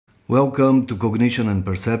Welcome to Cognition and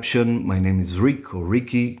Perception. My name is Rick or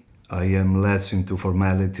Ricky. I am less into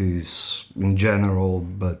formalities in general,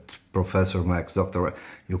 but Professor Max, Doctor,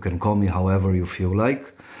 you can call me however you feel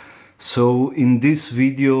like. So in this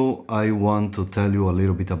video, I want to tell you a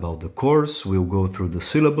little bit about the course. We'll go through the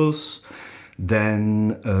syllabus.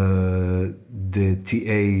 Then the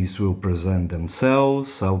TAs will present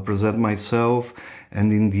themselves. I'll present myself.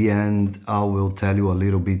 And in the end, I will tell you a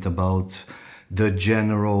little bit about the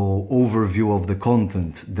general overview of the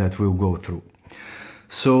content that we'll go through.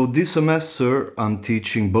 So this semester I'm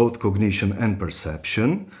teaching both cognition and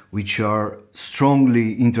perception, which are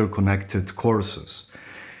strongly interconnected courses.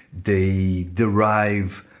 They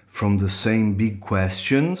derive from the same big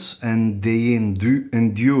questions and they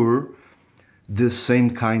endure the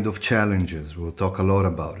same kind of challenges. We'll talk a lot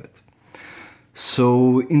about it.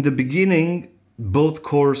 So in the beginning, both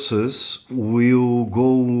courses will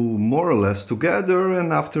go more or less together,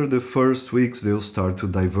 and after the first weeks they'll start to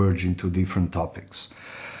diverge into different topics.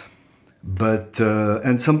 But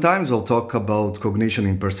and sometimes I'll talk about cognition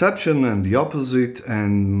in perception and the opposite,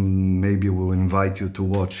 and maybe we'll invite you to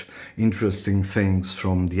watch interesting things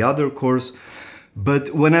from the other course. But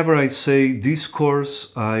whenever I say this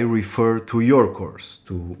course, I refer to your course,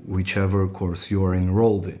 to whichever course you are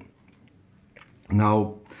enrolled in.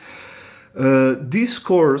 Now, this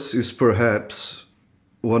course is perhaps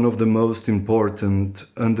one of the most important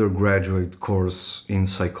undergraduate courses in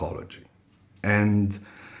psychology. And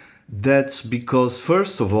that's because,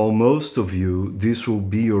 first of all, most of you, this will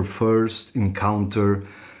be your first encounter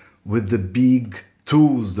with the big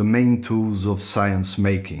tools, the main tools of science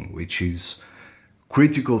making, which is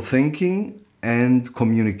critical thinking and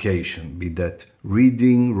communication, be that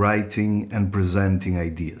reading, writing, and presenting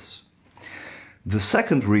ideas. The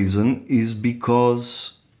second reason is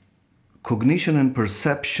because cognition and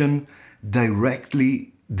perception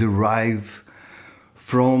directly derive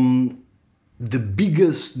from the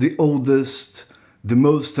biggest, the oldest, the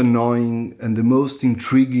most annoying and the most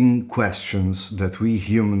intriguing questions that we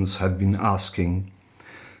humans have been asking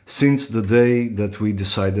since the day that we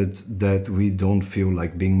decided that we don't feel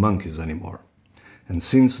like being monkeys anymore. And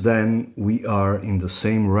since then, we are in the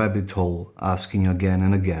same rabbit hole asking again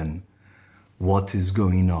and again, what is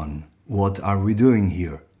going on? What are we doing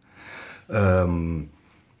here? Who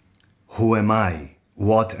am I?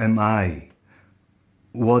 What am I?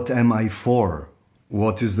 What am I for?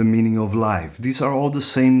 What is the meaning of life? These are all the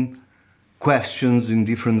same questions in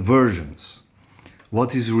different versions.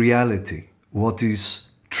 What is reality? What is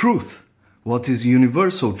truth? What is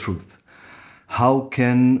universal truth? How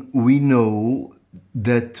can we know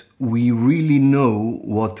that we really know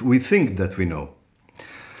what we think that we know?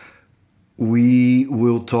 We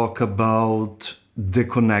will talk about the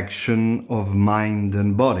connection of mind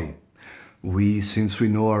and body. Since we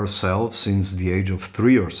know ourselves since the age of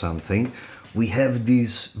 3 or something, we have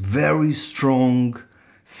this very strong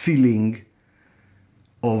feeling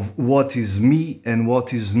of what is me and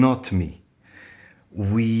what is not me.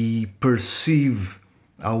 We perceive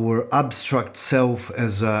our abstract self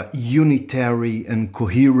as a unitary and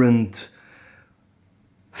coherent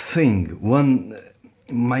thing.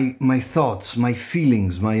 My thoughts, my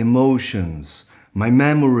feelings, my emotions, my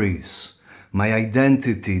memories, my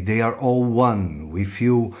identity, they are all one. We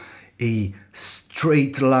feel a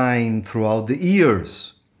straight line throughout the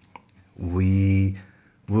years. We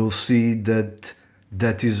will see that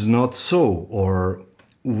that is not so, or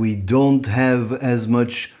we don't have as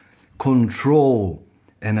much control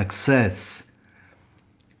and access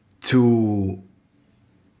to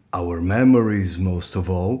our memories, most of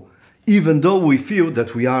all, even though we feel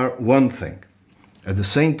that we are one thing. At the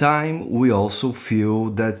same time, we also feel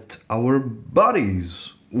that our body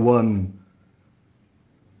is one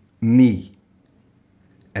me.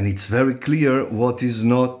 And it's very clear what is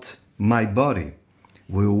not my body.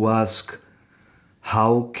 We will ask,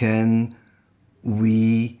 how can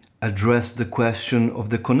we address the question of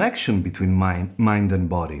the connection between mind and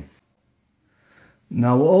body?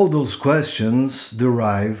 Now, all those questions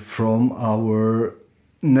derive from our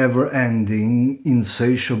never-ending,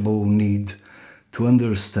 insatiable need to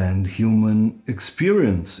understand human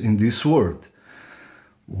experience in this world.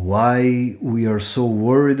 Why we are so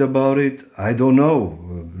worried about it, I don't know.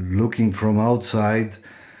 Looking from outside,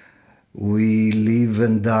 we live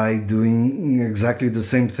and die doing exactly the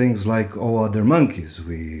same things like all other monkeys.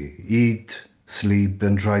 We eat, sleep,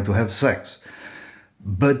 and try to have sex.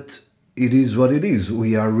 But it is what it is.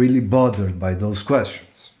 We are really bothered by those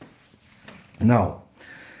questions. Now,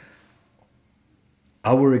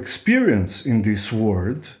 our experience in this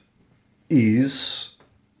world is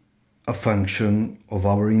a function of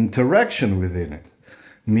our interaction within it.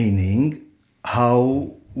 meaning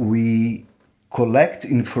how we collect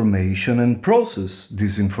information and process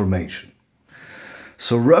this information.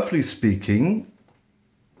 So roughly speaking,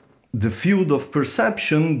 the field of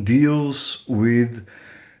perception deals with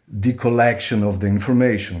the collection of the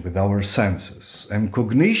information with our senses, and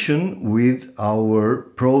cognition with our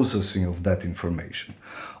processing of that information.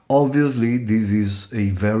 Obviously, this is a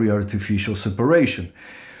very artificial separation.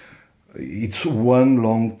 It's one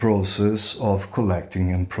long process of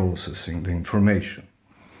collecting and processing the information.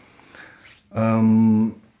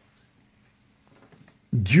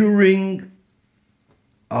 During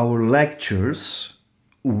our lectures,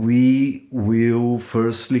 we will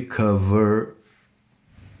firstly cover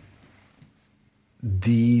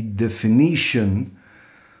the definition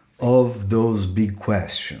of those big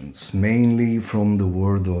questions, mainly from the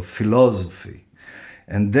world of philosophy.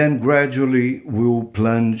 And then gradually we'll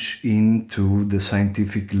plunge into the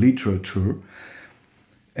scientific literature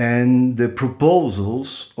and the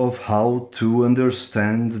proposals of how to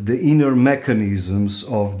understand the inner mechanisms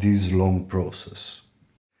of this long process.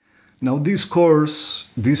 Now, this course,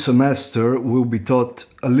 this semester, will be taught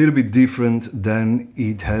a little bit different than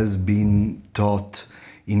it has been taught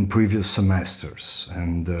in previous semesters,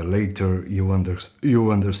 and later you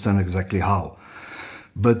understand exactly how.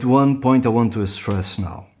 But one point I want to stress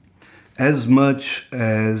now. As much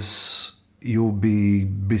as you'll be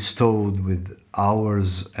bestowed with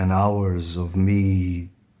hours and hours of me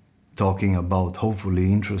talking about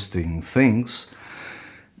hopefully interesting things,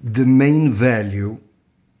 the main value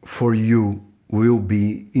for you will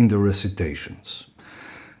be in the recitations.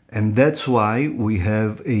 And that's why we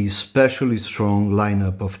have a especially strong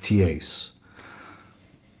lineup of TAs.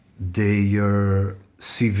 Their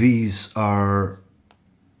CVs are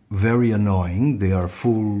very annoying. They are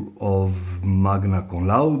full of magna cum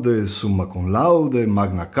laude, summa cum laude,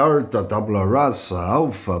 magna carta, tabula rasa,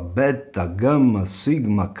 alpha, beta, gamma,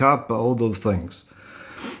 sigma, kappa, all those things.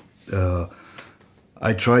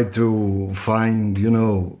 I try to find,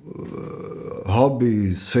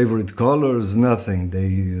 hobbies, favorite colors, nothing.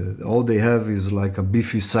 All they have is like a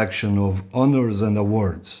beefy section of honors and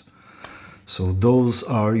awards. So those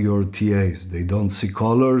are your TAs. They don't see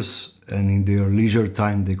colors, and in their leisure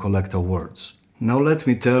time they collect awards. Now let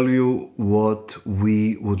me tell you what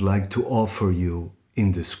we would like to offer you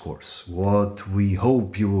in this course, what we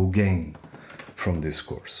hope you will gain from this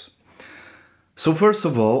course. So first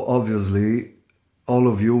of all, obviously, all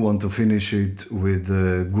of you want to finish it with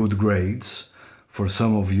good grades. For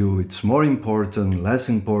some of you it's more important, less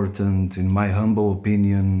important. In my humble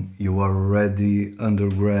opinion, you are already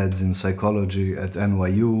undergrads in psychology at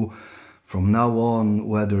NYU. From now on,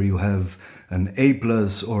 whether you have an A+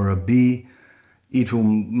 or a B, it will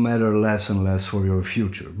matter less and less for your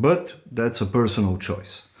future. But that's a personal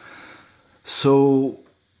choice. So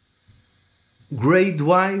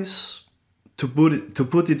grade-wise, to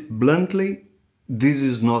put it bluntly, this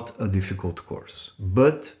is not a difficult course,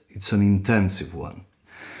 but it's an intensive one,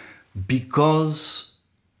 because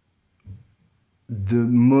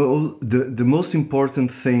the most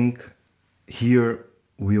important thing here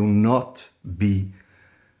will not be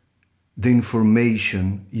the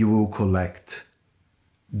information you will collect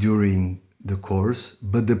during the course,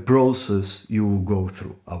 but the process you will go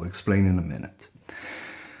through. I'll explain in a minute.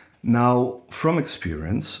 Now, from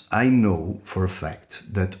experience, I know for a fact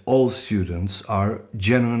that all students are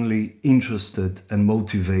genuinely interested and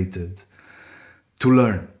motivated to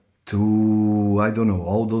learn, to, I don't know,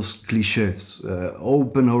 all those cliches,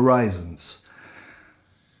 open horizons.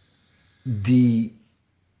 The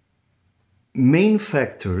main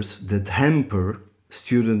factors that hamper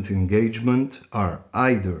student engagement are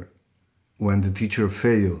either when the teacher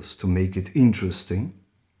fails to make it interesting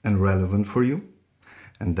and relevant for you,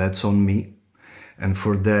 and that's on me. And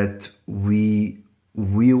for that, we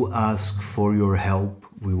will ask for your help.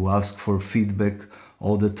 We will ask for feedback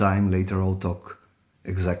all the time. Later I'll talk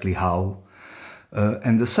exactly how.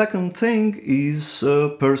 And the second thing is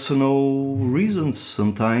personal reasons.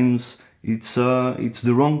 Sometimes it's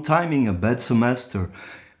the wrong timing, a bad semester,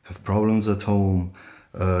 have problems at home,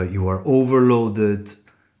 you are overloaded.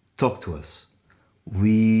 Talk to us.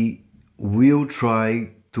 We will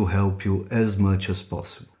try to help you as much as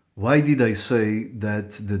possible. Why did I say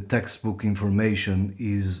that the textbook information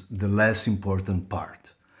is the less important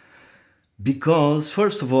part? Because,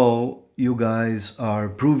 first of all, you guys are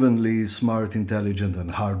provenly smart, intelligent,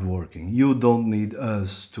 and hardworking. You don't need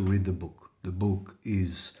us to read the book. The book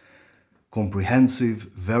is comprehensive,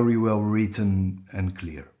 very well written, and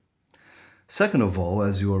clear. Second of all,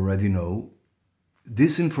 as you already know,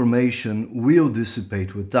 this information will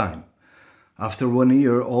dissipate with time. After 1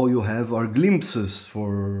 year, all you have are glimpses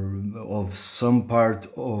of some part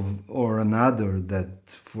of or another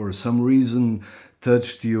that for some reason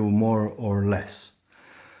touched you more or less.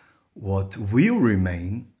 What will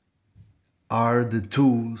remain are the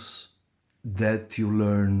tools that you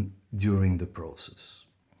learn during the process.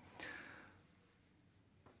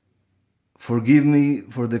 Forgive me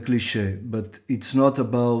for the cliche, but it's not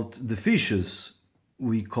about the fishes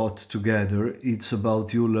we caught together, it's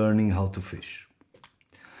about you learning how to fish.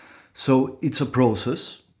 So it's a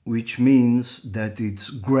process, which means that it's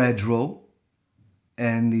gradual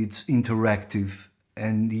and it's interactive,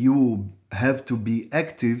 and you have to be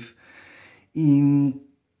active in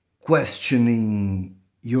questioning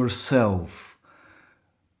yourself,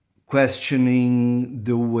 questioning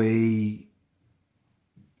the way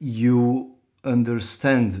you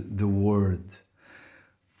understand the world,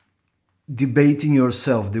 debating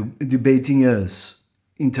yourself, debating us,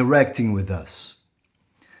 interacting with us.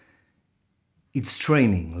 It's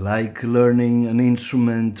training, like learning an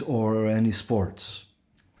instrument or any sports.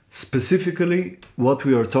 Specifically, what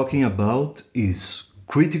we are talking about is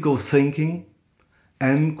critical thinking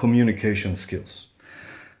and communication skills.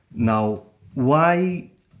 Now,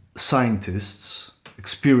 why scientists,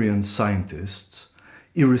 experienced scientists,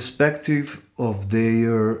 irrespective of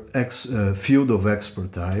their field of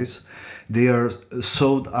expertise, they are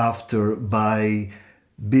sought after by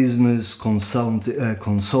business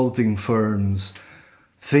consulting firms,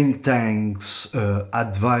 think tanks,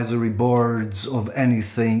 advisory boards of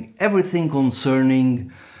anything, everything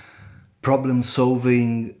concerning problem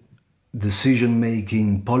solving, decision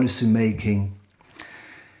making, policy making.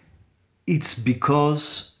 It's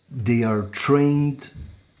because they are trained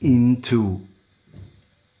into,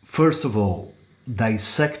 first of all,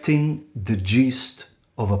 dissecting the gist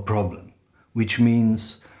of a problem, which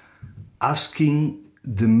means asking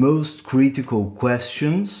the most critical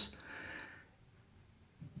questions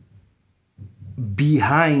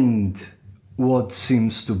behind what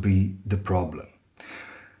seems to be the problem.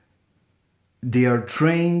 They are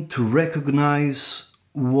trained to recognize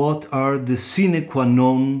what are the sine qua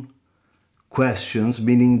non questions,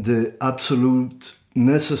 meaning the absolute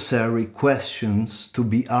necessary questions to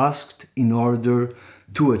be asked in order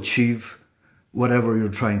to achieve whatever you're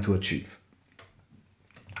trying to achieve.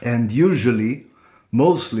 And usually,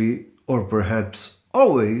 mostly, or perhaps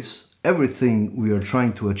always, everything we are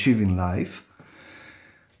trying to achieve in life,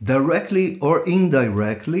 directly or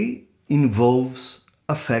indirectly, involves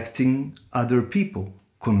affecting other people,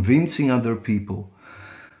 convincing other people.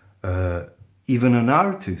 Even an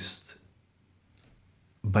artist,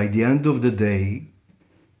 by the end of the day,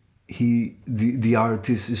 the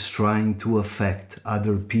artist is trying to affect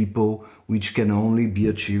other people, which can only be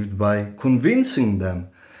achieved by convincing them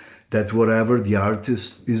that whatever the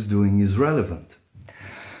artist is doing is relevant.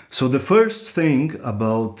 So the first thing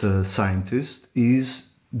about scientists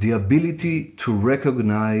is the ability to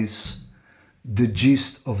recognize the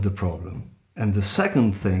gist of the problem. And the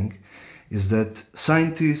second thing is that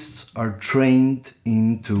scientists are trained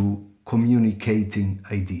into communicating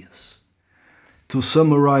ideas. To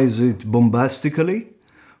summarize it bombastically,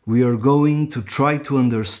 we are going to try to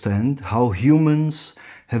understand how humans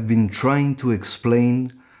have been trying to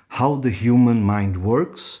explain how the human mind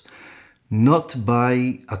works, not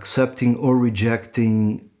by accepting or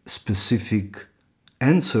rejecting specific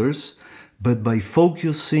answers, but by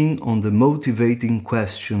focusing on the motivating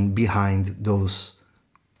question behind those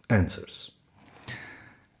answers.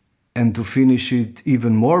 And to finish it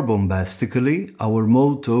even more bombastically, our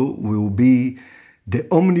motto will be "De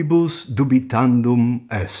omnibus dubitandum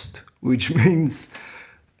est," which means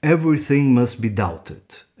everything must be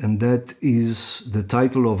doubted. And that is the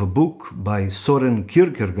title of a book by Søren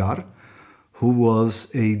Kierkegaard, who was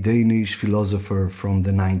a Danish philosopher from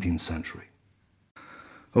the 19th century.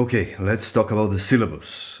 Okay, let's talk about the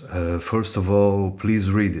syllabus. First of all, please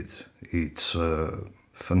read it. It's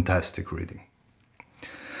fantastic reading.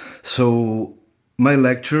 So, my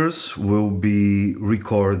lectures will be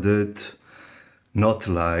recorded, not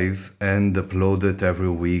live, and uploaded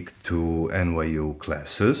every week to NYU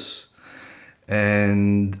classes.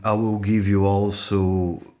 And I will give you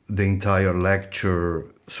also the entire lecture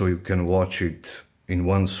so you can watch it in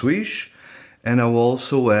one swish. And I will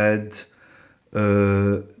also add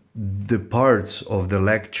the parts of the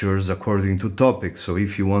lectures according to topics. So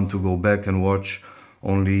if you want to go back and watch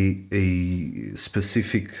only a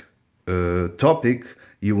specific topic,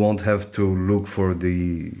 you won't have to look for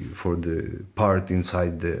the part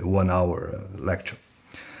inside the 1 hour lecture.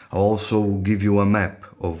 I'll also give you a map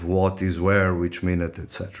of what is where, which minute,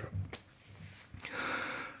 etc.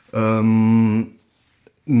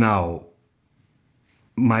 Now,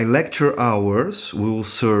 My lecture hours will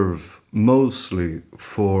serve mostly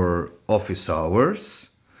for office hours,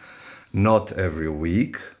 not every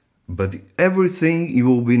week, but everything you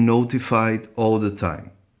will be notified all the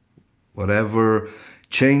time. Whatever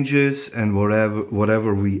changes and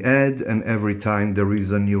whatever we add, and every time there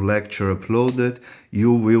is a new lecture uploaded,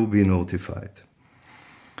 you will be notified.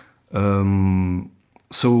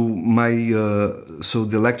 So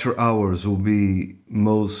the lecture hours will be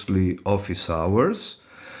mostly office hours,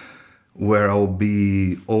 where I'll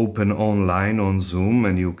be open online on Zoom,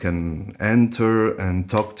 and you can enter and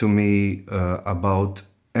talk to me about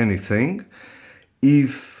anything.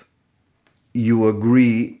 If you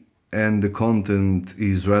agree and the content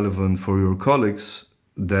is relevant for your colleagues,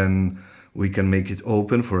 then we can make it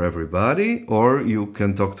open for everybody, or you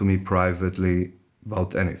can talk to me privately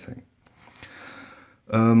about anything.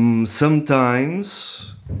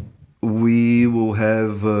 Sometimes we will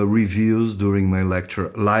have reviews during my lecture,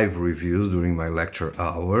 live reviews during my lecture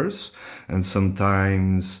hours, and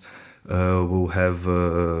sometimes we'll have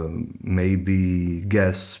maybe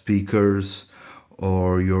guest speakers,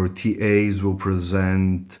 or your TAs will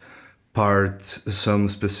present some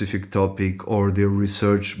specific topic or their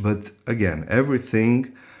research, but again,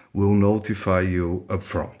 everything will notify you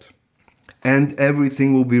upfront. And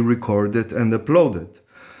everything will be recorded and uploaded,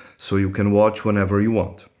 so you can watch whenever you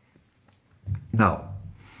want. Now,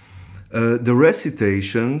 the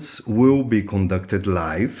recitations will be conducted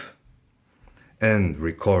live and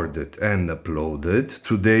recorded and uploaded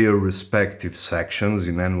to their respective sections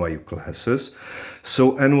in NYU classes.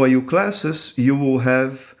 So NYU classes,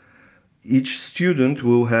 each student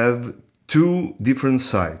will have two different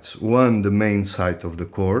sites. One, the main site of the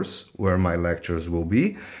course, where my lectures will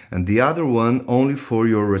be, and the other one only for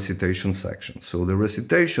your recitation section. So the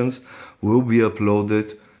recitations will be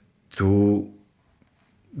uploaded to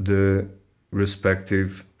the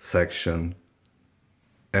respective section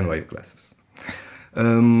NYU classes.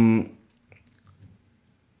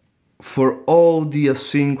 For all the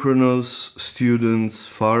asynchronous students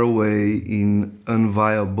far away in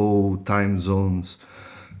unviable time zones,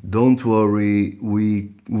 don't worry,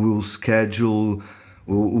 we will schedule,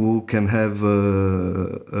 we can have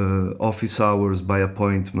office hours by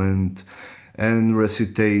appointment and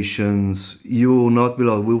recitations. You will not be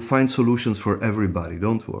lost. We'll find solutions for everybody,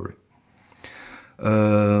 don't worry.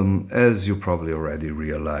 As you probably already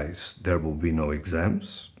realized, there will be no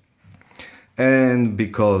exams. And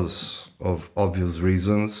because of obvious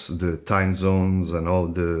reasons, the time zones and all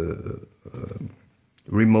the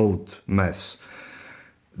remote mess,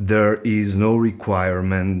 there is no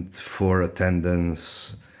requirement for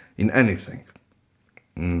attendance in anything,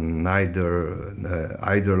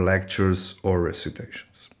 either lectures or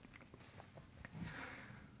recitations.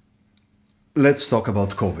 Let's talk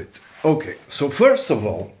about COVID. Okay, so first of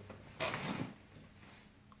all,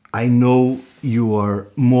 I know you are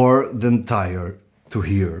more than tired to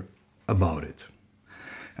hear about it.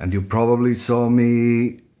 And you probably saw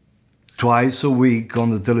me twice a week on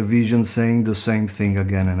the television saying the same thing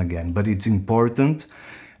again and again. But it's important,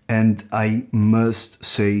 and I must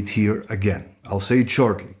say it here again. I'll say it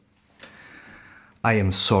shortly. I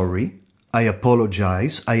am sorry. I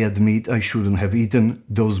apologize. I admit I shouldn't have eaten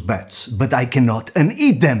those bats, but I cannot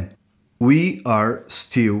uneat them. We are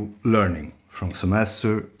still learning from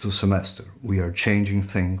semester to semester. We are changing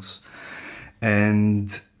things,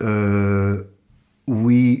 and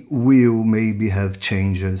we will maybe have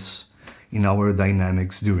changes in our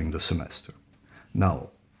dynamics during the semester.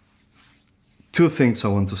 Now, two things I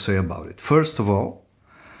want to say about it. First of all,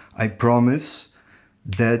 I promise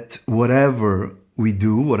that whatever we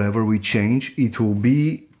do, whatever we change, it will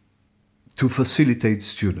be to facilitate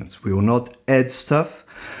students. We will not add stuff.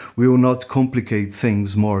 We will not complicate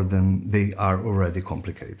things more than they are already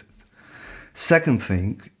complicated. Second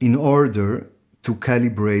thing, in order to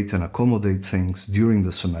calibrate and accommodate things during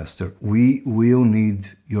the semester, we will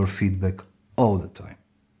need your feedback all the time.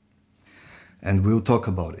 And we'll talk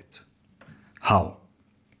about it. How?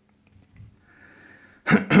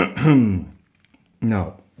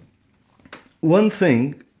 Now, one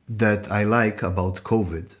thing that I like about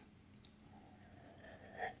COVID,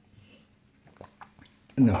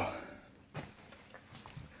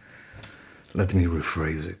 let me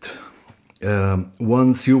rephrase it.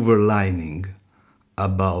 One silver lining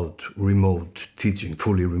about remote teaching,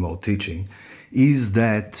 fully remote teaching, is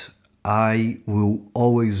that I will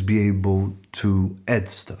always be able to add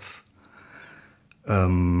stuff.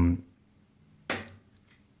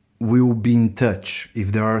 We will be in touch.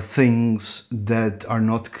 If there are things that are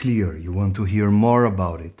not clear, you want to hear more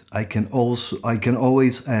about it, I can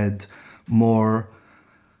always add more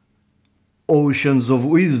oceans of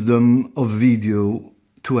wisdom of video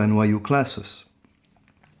to NYU classes.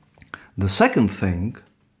 The second thing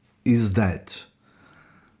is that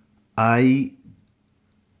I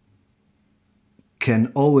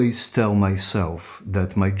can always tell myself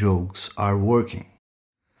that my jokes are working.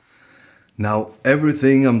 Now,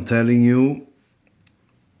 everything I'm telling you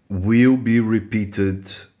will be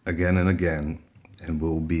repeated again and again, and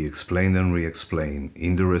will be explained and re-explained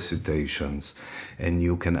in the recitations, and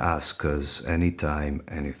you can ask us anytime,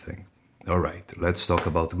 anything. All right, let's talk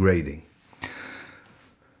about grading.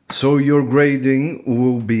 So your grading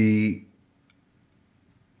will be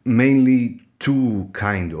mainly two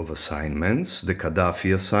kinds of assignments, the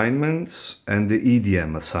Gaddafi assignments and the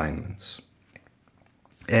EDM assignments,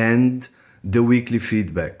 and the weekly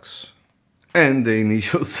feedbacks and the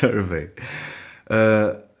initial survey.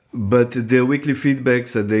 But the weekly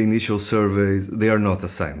feedbacks and the initial surveys, they are not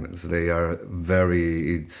assignments. They are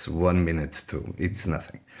it's 1 minute too. It's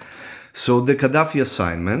nothing. So the Gaddafi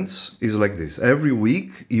assignments is like this. Every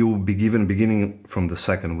week you will be given, beginning from the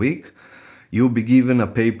second week, you'll be given a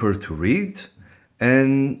paper to read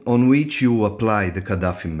and on which you apply the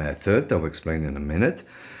Gaddafi method. I'll explain in a minute.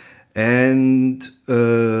 And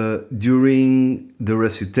during the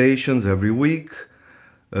recitations every week,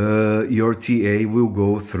 your TA will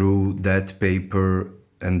go through that paper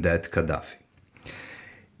and that Gaddafi.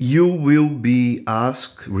 You will be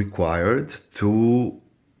required to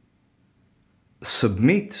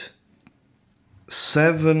submit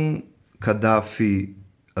 7 Gaddafi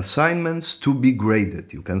assignments to be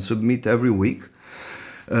graded. You can submit every week,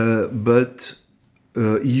 but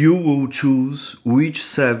you will choose which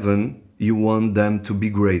 7 you want them to be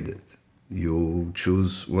graded. You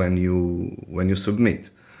choose when you submit.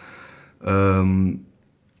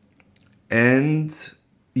 And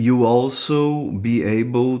you also be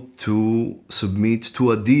able to submit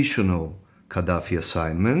 2 additional Gaddafi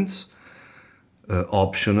assignments,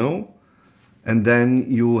 optional, and then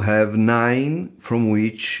you have 9 from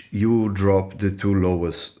which you drop the 2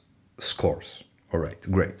 lowest scores. All right,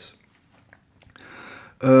 grades.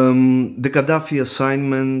 The Gaddafi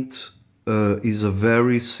assignment is a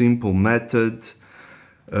very simple method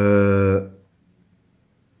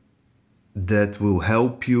that will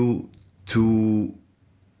help you to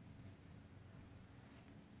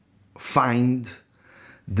find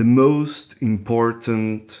the most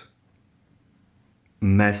important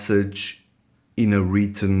message in a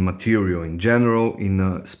written material in general, in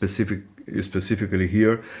a specifically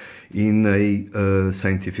here in a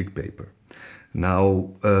scientific paper. Now,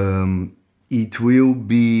 it will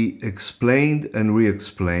be explained and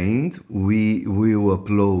re-explained. We will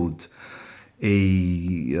upload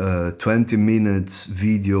a 20 minutes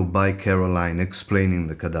video by Caroline explaining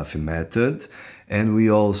the Gaddafi method, and we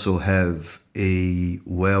also have a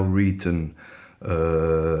well-written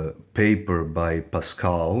paper by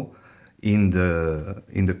Pascal in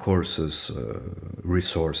the course's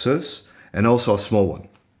resources, and also a small one.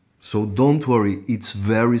 So don't worry, it's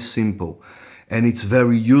very simple and it's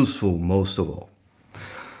very useful most of all.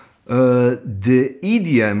 The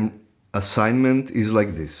EDM assignment is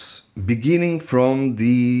like this. Beginning from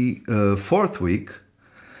the 4th week,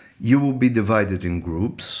 you will be divided in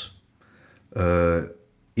groups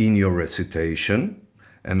in your recitation,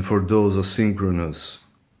 and for those asynchronous,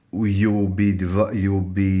 you will be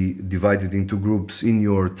divided into groups in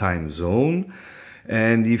your time zone.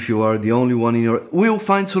 And if you are the only one we'll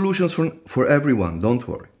find solutions for everyone, don't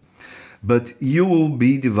worry. But you will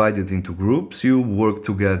be divided into groups. You work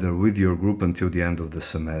together with your group until the end of the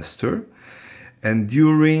semester, and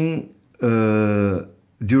during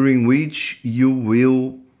which you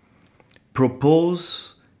will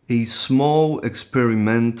propose a small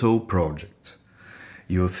experimental project.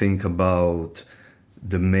 You think about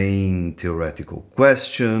the main theoretical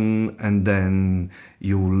question, and then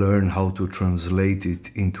you learn how to translate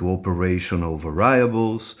it into operational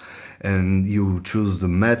variables, and you choose the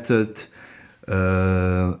method,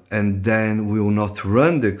 and then we will not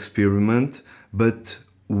run the experiment, but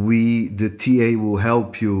the TA will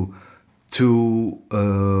help you to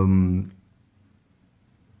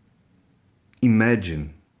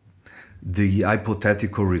imagine the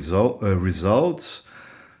hypothetical results,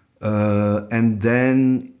 and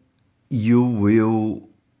then you will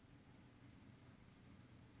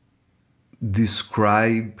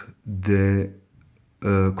describe the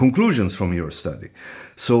conclusions from your study.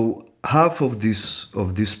 So half of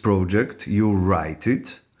this project, you write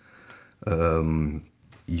it,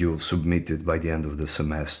 you submit it by the end of the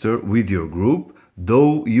semester with your group,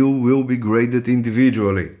 though you will be graded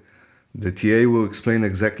individually. The TA will explain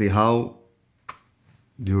exactly how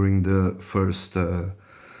during the first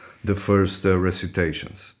the first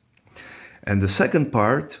recitations. And the second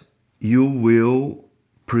part, you will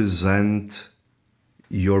present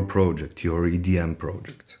your project, your EDM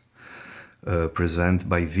project. Present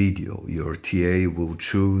by video. Your TA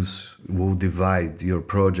will divide your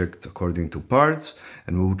project according to parts,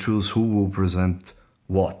 and will choose who will present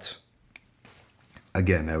what.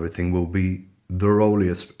 Again, everything will be thoroughly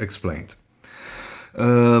explained.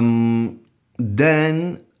 Then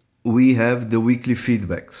we have the weekly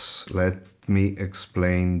feedbacks. Let me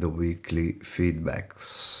explain the weekly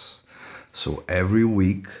feedbacks. So every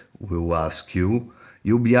week we'll ask you,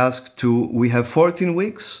 you'll be asked to, we have 14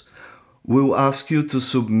 weeks, we'll ask you to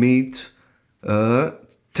submit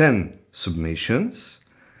 10 submissions,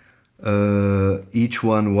 each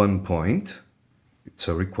one point. It's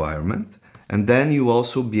a requirement. And then you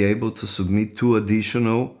also be able to submit 2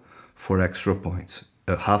 additional for extra points,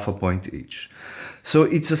 half a point each. So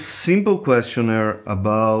it's a simple questionnaire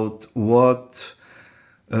about what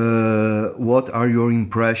are your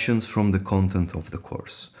impressions from the content of the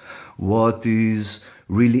course. What is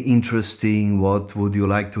really interesting? What would you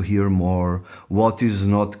like to hear more? What is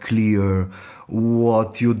not clear?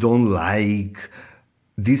 What you don't like?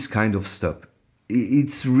 This kind of stuff.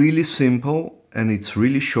 It's really simple and it's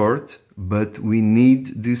really short, but we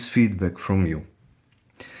need this feedback from you.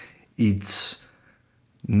 It's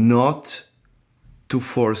not to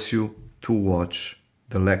force you to watch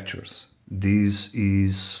the lectures.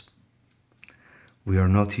 We are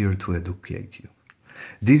not here to educate you.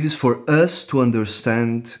 This is for us to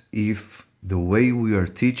understand if the way we are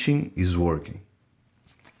teaching is working.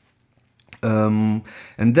 And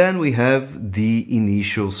then we have the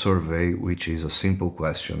initial survey, which is a simple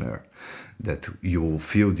questionnaire that you will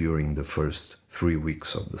fill during the first 3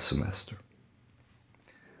 weeks of the semester.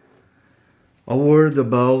 A word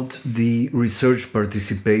about the research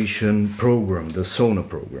participation program, the SONA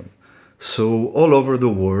program. So all over the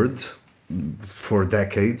world, for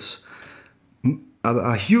decades,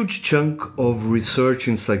 a huge chunk of research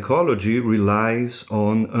in psychology relies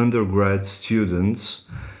on undergrad students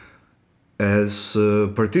as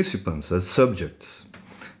participants, as subjects.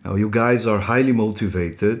 Now, you guys are highly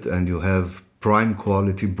motivated and you have prime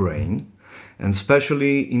quality brain, and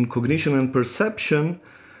especially in cognition and perception,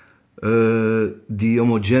 the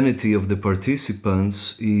homogeneity of the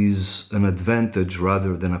participants is an advantage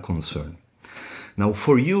rather than a concern. Now,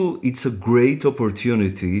 for you, it's a great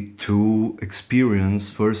opportunity to experience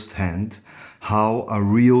firsthand how a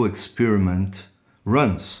real experiment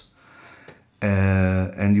runs.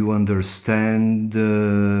 And you understand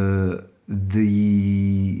the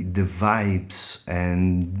vibes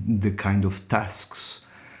and the kind of tasks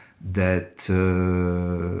that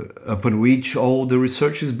upon which all the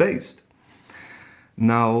research is based.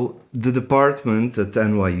 Now, the department at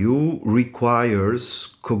NYU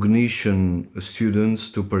requires cognition students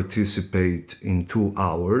to participate in 2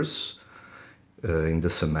 hours in the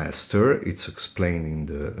semester. It's explained in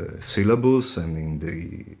the syllabus and in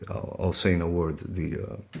the, I'll say in a word,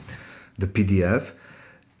 the PDF.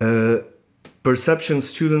 Perception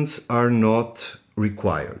students are not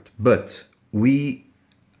required, but we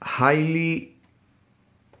highly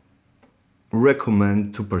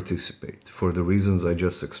recommend to participate for the reasons I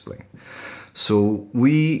just explained. So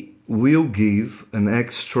we will give an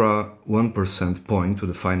extra 1% point to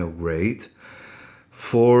the final grade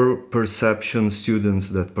for perception students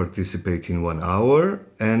that participate in 1 hour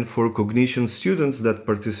and for cognition students that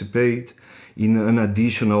participate in an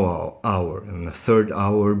additional hour and a third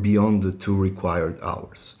hour beyond the 2 required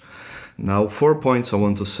hours. Now, 4 points I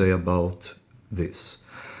want to say about this.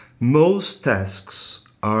 Most tasks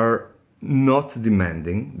are not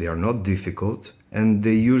demanding, they are not difficult, and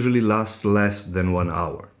they usually last less than 1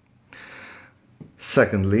 hour.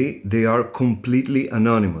 Secondly, they are completely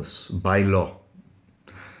anonymous by law.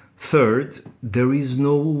 Third, there is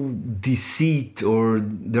no deceit or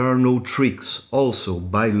there are no tricks, also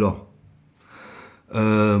by law.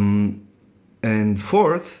 And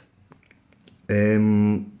fourth,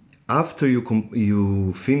 after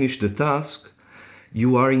you finish the task,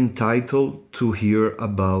 you are entitled to hear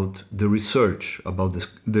about the research, about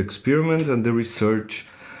the experiment and the research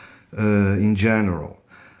in general.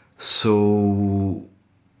 So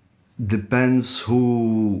depends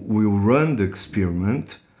who will run the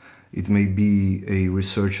experiment. It may be a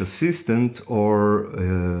research assistant or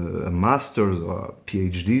a master's or a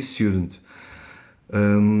PhD student.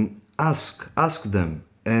 Ask them,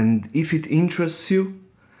 and if it interests you,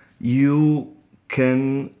 you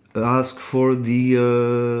can ask for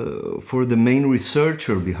the main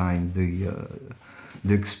researcher behind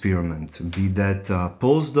the experiment, be that a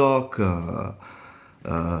postdoc,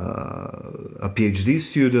 a PhD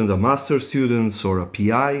student, a master student, or a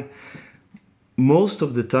PI, most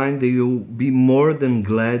of the time they will be more than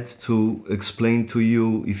glad to explain to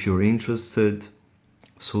you if you're interested,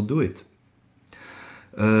 so do it.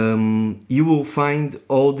 You will find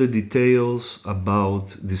all the details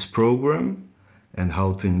about this program and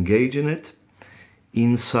how to engage in it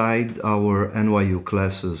inside our NYU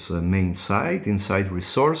classes main site. Inside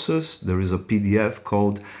resources, there is a PDF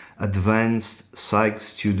called Advanced Psych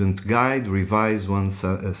Student Guide, Revised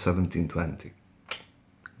 1720.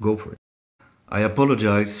 Go for it. I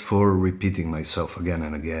apologize for repeating myself again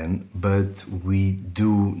and again, but we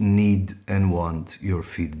do need and want your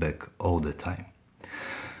feedback all the time.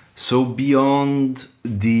 So beyond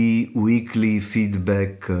the weekly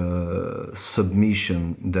feedback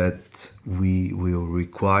submission that we will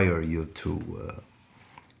require you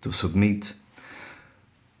to submit,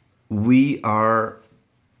 we are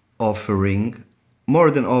offering,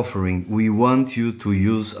 more than offering, we want you to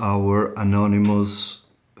use our anonymous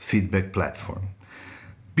feedback platform,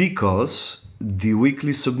 because the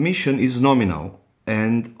weekly submission is nominal.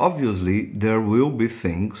 And obviously there will be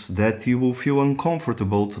things that you will feel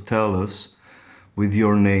uncomfortable to tell us with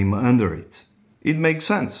your name under it. It makes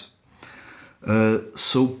sense.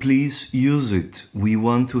 So please use it. We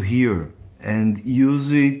want to hear, and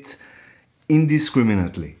use it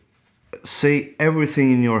indiscriminately. Say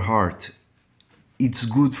everything in your heart. It's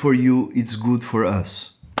good for you, it's good for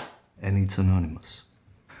us, and it's anonymous.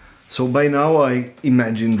 So by now I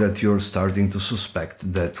imagine that you're starting to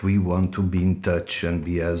suspect that we want to be in touch and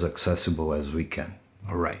be as accessible as we can.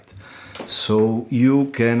 All right. So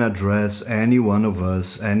you can address any one of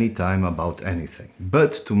us anytime about anything.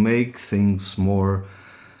 But to make things more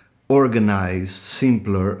organized,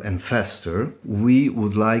 simpler and faster, we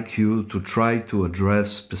would like you to try to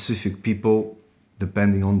address specific people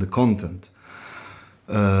depending on the content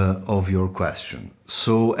of your question.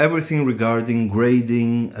 So everything regarding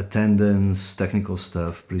grading, attendance, technical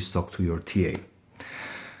stuff, please talk to your TA.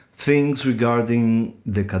 Things regarding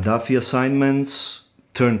the Gaddafi assignments,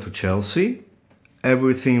 turn to Chelsea.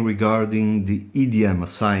 Everything regarding the EDM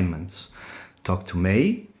assignments, talk to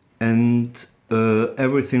May. And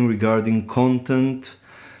everything regarding content,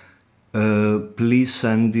 please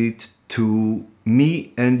send it to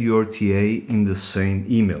me and your TA in the same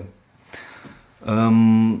email.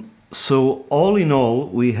 So all in all,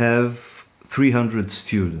 we have 300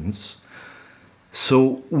 students.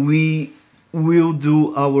 So we will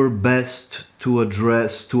do our best to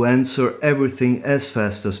answer everything as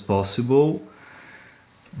fast as possible,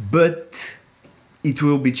 but it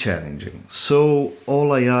will be challenging. So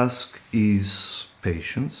all I ask is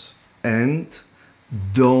patience, and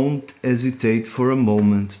don't hesitate for a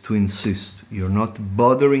moment to insist. You're not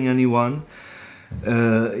bothering anyone.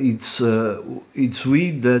 It's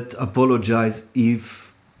we that apologize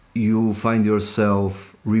if you find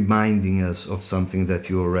yourself reminding us of something that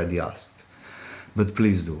you already asked. But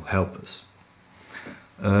please do help us.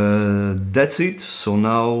 That's it. So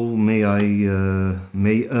now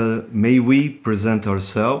may we present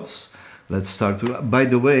ourselves. Let's start. By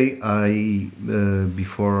the way,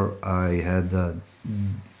 before I had a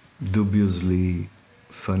dubiously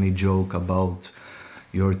funny joke about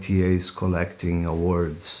your TAs collecting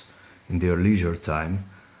awards in their leisure time.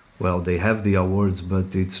 Well, they have the awards,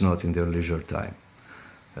 but it's not in their leisure time.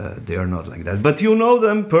 They are not like that. But you know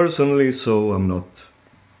them personally, so I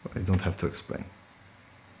don't have to explain.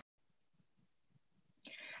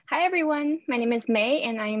 Hi everyone, my name is May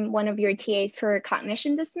and I'm one of your TAs for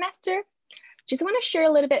Cognition this semester. Just want to share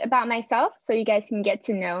a little bit about myself so you guys can get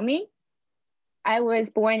to know me. I was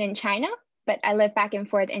born in China, but I lived back and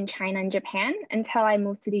forth in China and Japan until I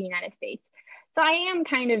moved to the United States. So I am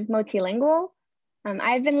kind of multilingual.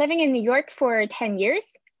 I've been living in New York for 10 years.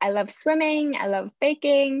 I love swimming, I love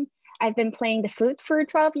baking. I've been playing the flute for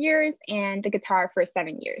 12 years and the guitar for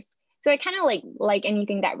 7 years. So I kind of like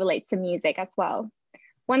anything that relates to music as well.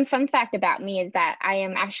 One fun fact about me is that I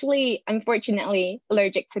am actually, unfortunately,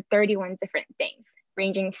 allergic to 31 different things,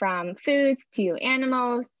 ranging from foods to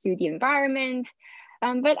animals to the environment.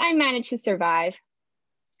 But I managed to survive.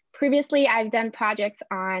 Previously, I've done projects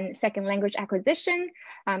on second language acquisition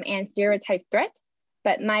and stereotype threat,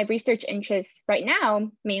 but my research interests right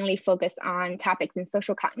now mainly focus on topics in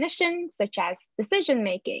social cognition, such as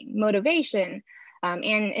decision-making, motivation,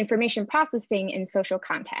 and information processing in social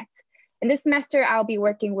context. In this semester, I'll be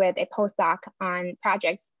working with a postdoc on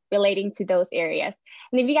projects relating to those areas.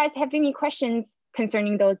 And if you guys have any questions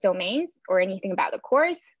concerning those domains or anything about the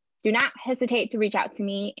course, do not hesitate to reach out to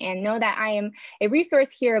me, and know that I am a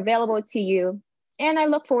resource here available to you. And I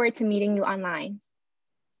look forward to meeting you online.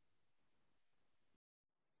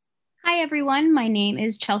 Hi, everyone. My name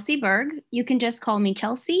is Chelsea Berg. You can just call me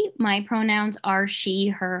Chelsea. My pronouns are she,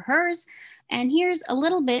 her, hers. And here's a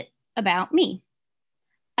little bit about me.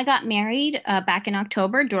 I got married back in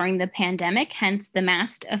October during the pandemic, hence the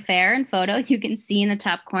masked affair and photo you can see in the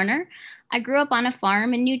top corner. I grew up on a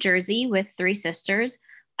farm in New Jersey with three sisters.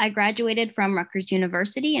 I graduated from Rutgers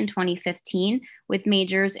University in 2015 with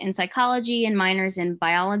majors in psychology and minors in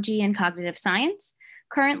biology and cognitive science.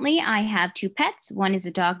 Currently, I have two pets. One is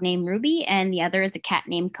a dog named Ruby, and the other is a cat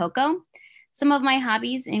named Coco. Some of my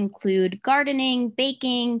hobbies include gardening,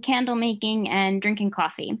 baking, candle making, and drinking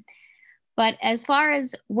coffee. But as far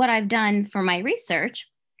as what I've done for my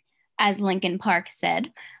research, as Lincoln Park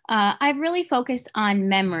said, I've really focused on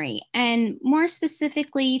memory and more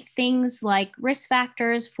specifically things like risk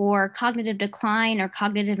factors for cognitive decline or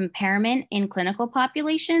cognitive impairment in clinical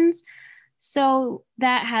populations. So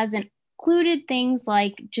that has included things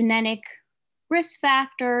like genetic risk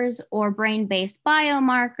factors or brain-based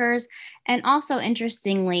biomarkers, and also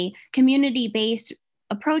interestingly, community-based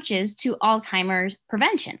approaches to Alzheimer's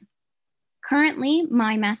prevention. Currently,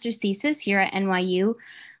 my master's thesis here at NYU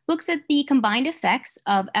looks at the combined effects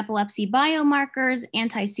of epilepsy biomarkers,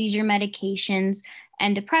 anti-seizure medications,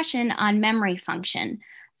 and depression on memory function.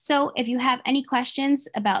 So if you have any questions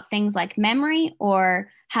about things like memory or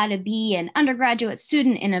how to be an undergraduate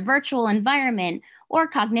student in a virtual environment or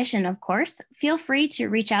cognition, of course, feel free to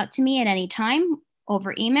reach out to me at any time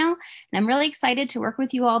over email. And I'm really excited to work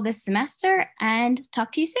with you all this semester and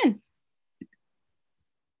talk to you soon.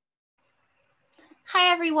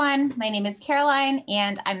 Hi, everyone. My name is Caroline,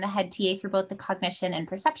 and I'm the head TA for both the Cognition and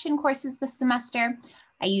Perception courses this semester.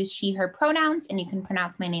 I use she, her pronouns, and you can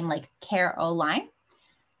pronounce my name like Caroline.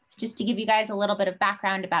 Just to give you guys a little bit of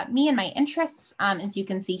background about me and my interests, as you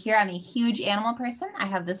can see here, I'm a huge animal person. I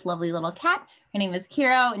have this lovely little cat. Her name is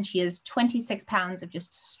Kiro, and she is 26 pounds of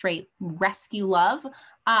just straight rescue love.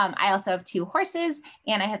 I also have two horses,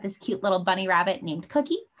 and I have this cute little bunny rabbit named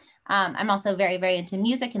Cookie. I'm also very, very into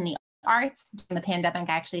music and the arts. During the pandemic,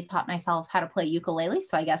 I actually taught myself how to play ukulele.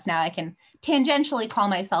 So I guess now I can tangentially call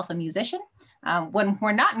myself a musician. When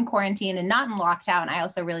we're not in quarantine and not in lockdown, I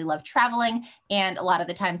also really love traveling. And a lot of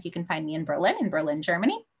the times you can find me in Berlin,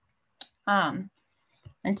 Germany.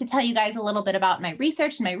 And to tell you guys a little bit about my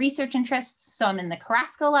research and my research interests. So I'm in the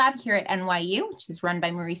Carrasco lab here at NYU, which is run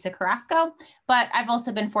by Marisa Carrasco, but I've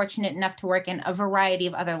also been fortunate enough to work in a variety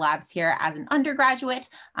of other labs here as an undergraduate.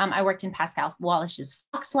 I worked in Pascal Wallach's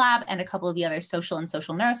Fox lab and a couple of the other social and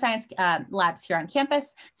social neuroscience labs here on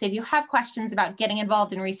campus. So if you have questions about getting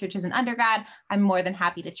involved in research as an undergrad, I'm more than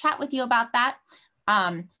happy to chat with you about that.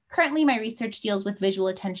 Currently, my research deals with visual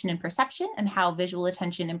attention and perception and how visual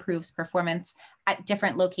attention improves performance at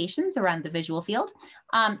different locations around the visual field.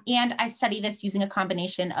 And I study this using a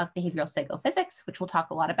combination of behavioral psychophysics, which we'll talk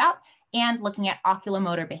a lot about, and looking at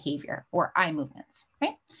oculomotor behavior or eye movements,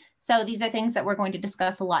 right? So these are things that we're going to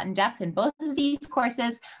discuss a lot in depth in both of these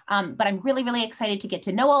courses, but I'm really, really excited to get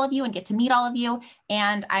to know all of you and get to meet all of you.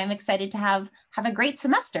 And I'm excited to have a great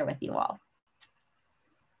semester with you all.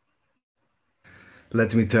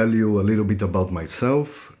 Let me tell you a little bit about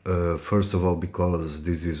myself. First of all, because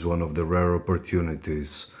this is one of the rare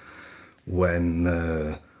opportunities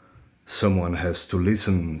when someone has to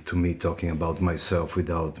listen to me talking about myself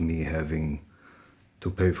without me having to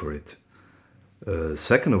pay for it.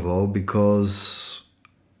 Second of all, because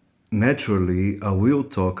naturally I will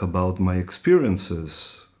talk about my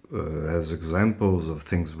experiences as examples of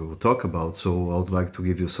things we will talk about, so I would like to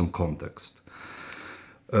give you some context.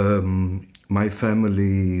 My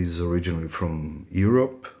family is originally from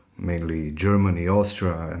Europe, mainly Germany,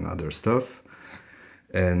 Austria, and other stuff.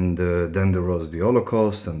 And then there was the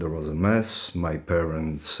Holocaust and there was a mess. My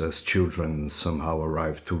parents, as children, somehow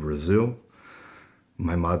arrived to Brazil.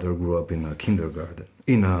 My mother grew up in a kindergarten,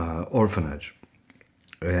 in an orphanage.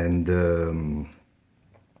 And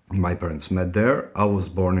my parents met there. I was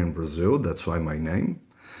born in Brazil, that's why my name.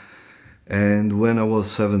 And when I was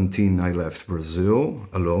 17, I left Brazil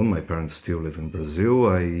alone. My parents still live in Brazil.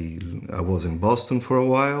 I was in Boston for a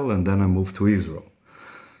while, and then I moved to Israel.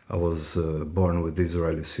 I was born with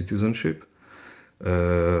Israeli citizenship.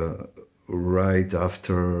 Right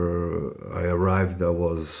after I arrived, I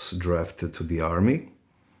was drafted to the army.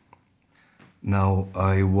 Now,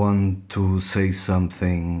 I want to say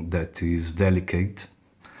something that is delicate,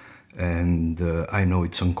 and I know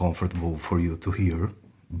it's uncomfortable for you to hear.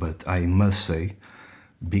 But I must say,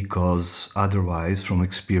 because otherwise, from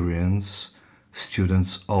experience,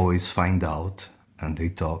 students always find out and they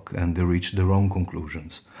talk and they reach the wrong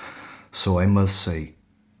conclusions. So I must say,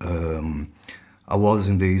 I was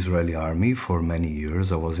in the Israeli army for many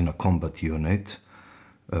years. I was in a combat unit.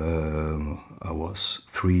 I was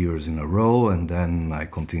 3 years in a row, and then I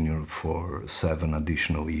continued for 7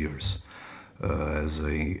 additional years as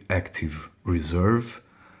an active reserve,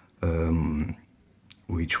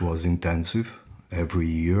 which was intensive. Every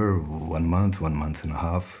year, 1 month, 1.5 months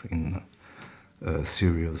in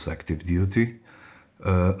serious active duty.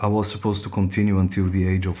 I was supposed to continue until the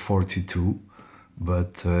age of 42,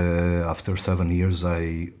 but after 7 years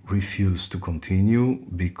I refused to continue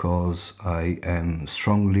because I am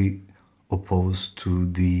strongly opposed to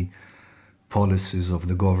the policies of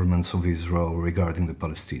the governments of Israel regarding the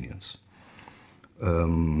Palestinians.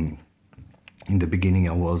 In the beginning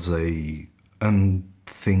I was a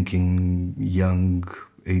unthinking young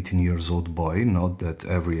 18 years old boy, not that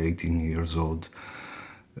every 18 years old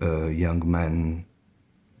young man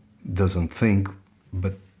doesn't think,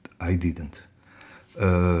 but I didn't.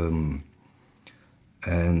 And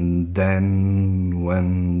then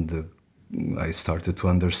when I started to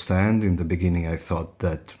understand, in the beginning I thought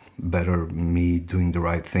that better me doing the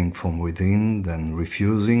right thing from within than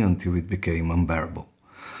refusing, until it became unbearable.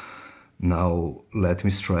 Now, let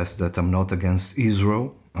me stress that I'm not against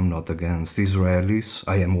Israel, I'm not against Israelis,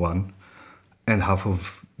 I am one, and half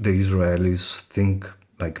of the Israelis think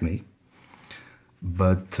like me.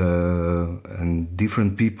 But, and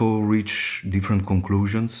different people reach different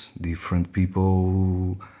conclusions, different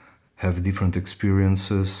people have different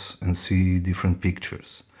experiences and see different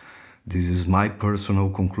pictures. This is my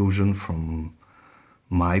personal conclusion from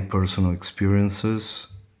my personal experiences.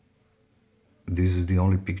 This is the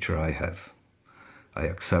only picture I have. I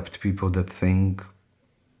accept people that think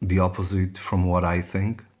the opposite from what I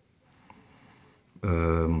think.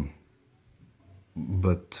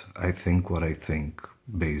 But I think what I think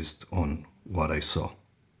based on what I saw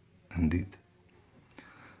and did.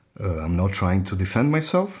 I'm not trying to defend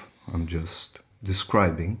myself, I'm just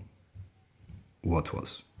describing what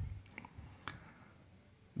was.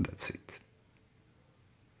 That's it.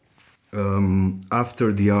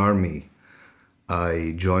 After the army,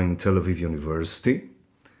 I joined Tel Aviv University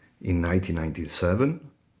in 1997,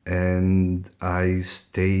 and I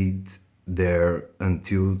stayed there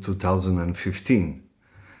until 2015.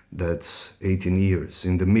 That's 18 years.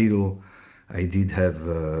 In the middle, I did have,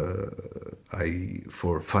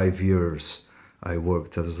 for 5 years, I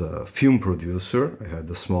worked as a film producer. I had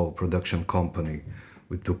a small production company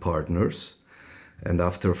with 2 partners. And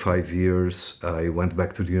after 5 years, I went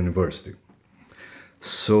back to the university.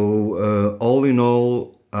 So all in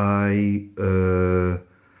all,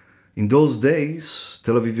 in those days,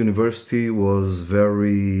 Tel Aviv University was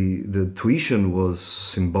the tuition was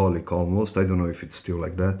symbolic almost. I don't know if it's still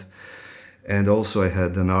like that. And also I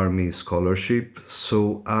had an army scholarship.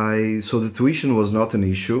 So the tuition was not an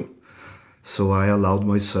issue. So I allowed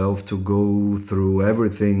myself to go through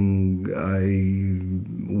everything I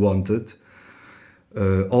wanted.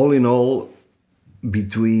 All in all,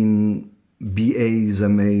 between BAs,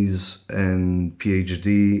 MAs, and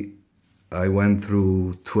PhD, I went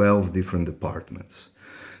through 12 different departments.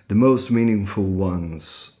 The most meaningful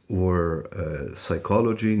ones were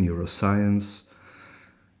psychology, neuroscience,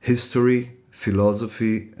 history,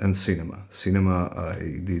 philosophy, and cinema. Cinema,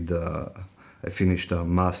 I finished a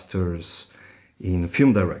master's in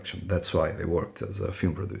film direction. That's why I worked as a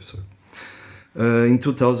film producer. In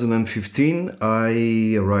 2015,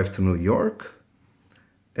 I arrived to New York,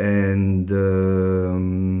 and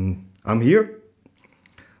I'm here.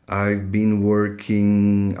 I've been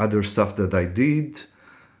working other stuff that I did.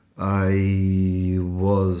 I'm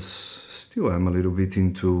a little bit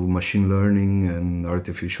into machine learning and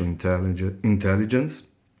artificial intelligence.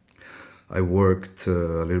 I worked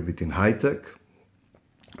a little bit in high tech.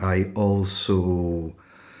 I also,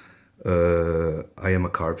 I am a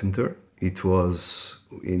carpenter. It was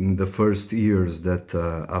in the first years that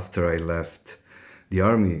after I left the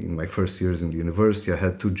army, in my first years in the university, I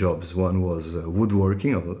had 2 jobs. One was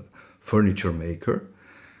woodworking, a furniture maker.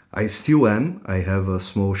 I still am. I have a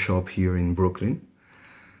small shop here in Brooklyn.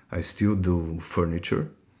 I still do furniture.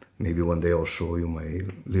 Maybe one day I'll show you my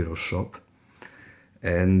little shop.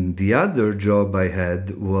 And the other job I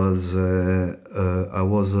had was,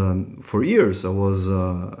 for years, I was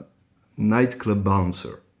a nightclub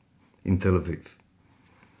bouncer in Tel Aviv.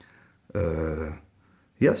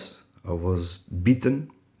 Yes, I was beaten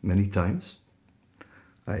many times.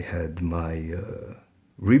 I had my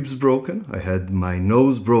ribs broken. I had my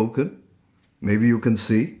nose broken. Maybe you can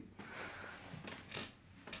see.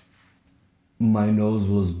 My nose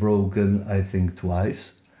was broken, I think,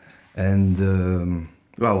 twice. And,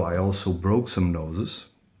 well, I also broke some noses.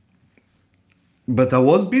 But I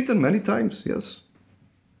was beaten many times, yes.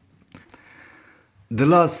 The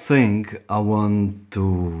last thing I want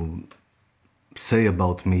to say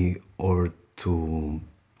about me, or to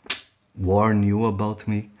warn you about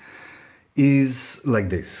me, is like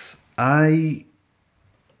this. I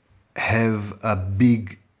have a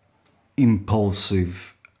big,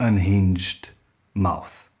 impulsive, unhinged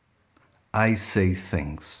mouth. I say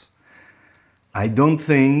things. I don't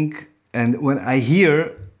think, and when I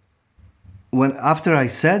hear, after I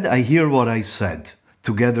said, I hear what I said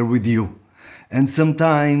together with you. And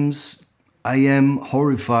sometimes I am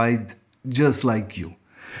horrified just like you.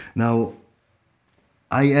 Now,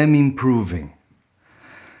 I am improving,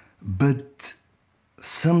 but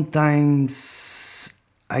sometimes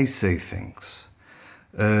I say things.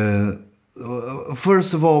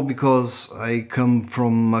 First of all, because I come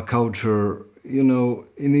from a culture, you know,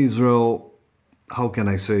 in Israel, how can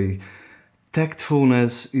I say,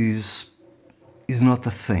 tactfulness is not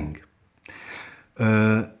a thing.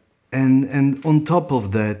 And on top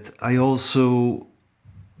of that, I also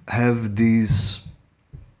have this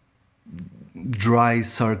dry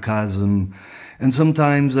sarcasm, and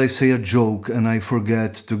sometimes I say a joke and I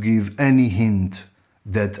forget to give any hint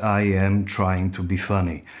that I am trying to be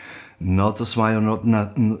funny. Not a smile,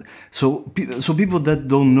 not. So people that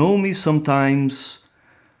don't know me sometimes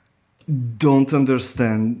don't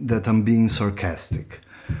understand that I'm being sarcastic.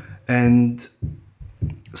 And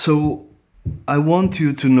so I want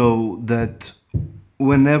you to know that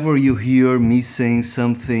whenever you hear me saying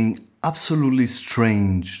something absolutely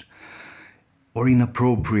strange or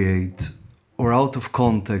inappropriate or out of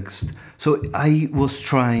context, so I was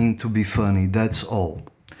trying to be funny, that's all.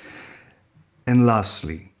 And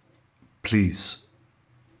lastly, please,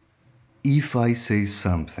 if I say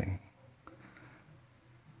something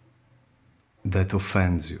that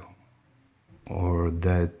offends you, or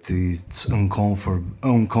that it's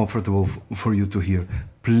uncomfortable for you to hear,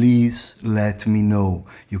 please let me know.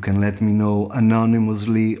 You can let me know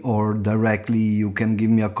anonymously or directly. You can give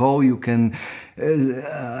me a call. You can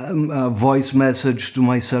a voice message to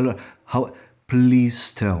my cell.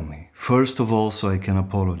 Please tell me. First of all, so I can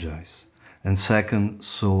apologize. And second,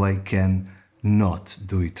 so I can not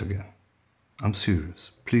do it again. I'm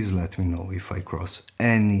serious. Please let me know if I cross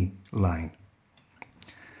any line.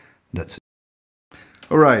 That's it.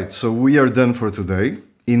 All right, so we are done for today.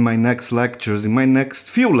 In my next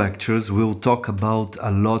few lectures, we'll talk about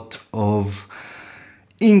a lot of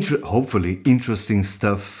hopefully interesting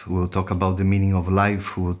stuff. We'll talk about the meaning of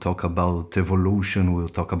life. We'll talk about evolution. We'll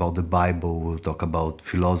talk about the Bible. We'll talk about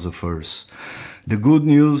philosophers. The good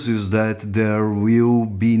news is that there will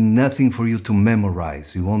be nothing for you to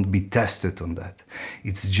memorize. You won't be tested on that.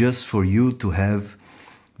 It's just for you to have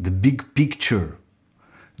the big picture,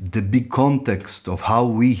 the big context of how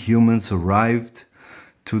we humans arrived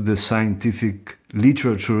to the scientific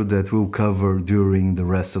literature that we'll cover during the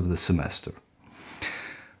rest of the semester.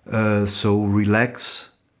 So relax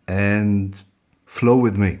and flow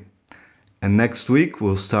with me. And next week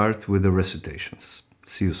we'll start with the recitations.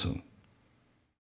 See you soon.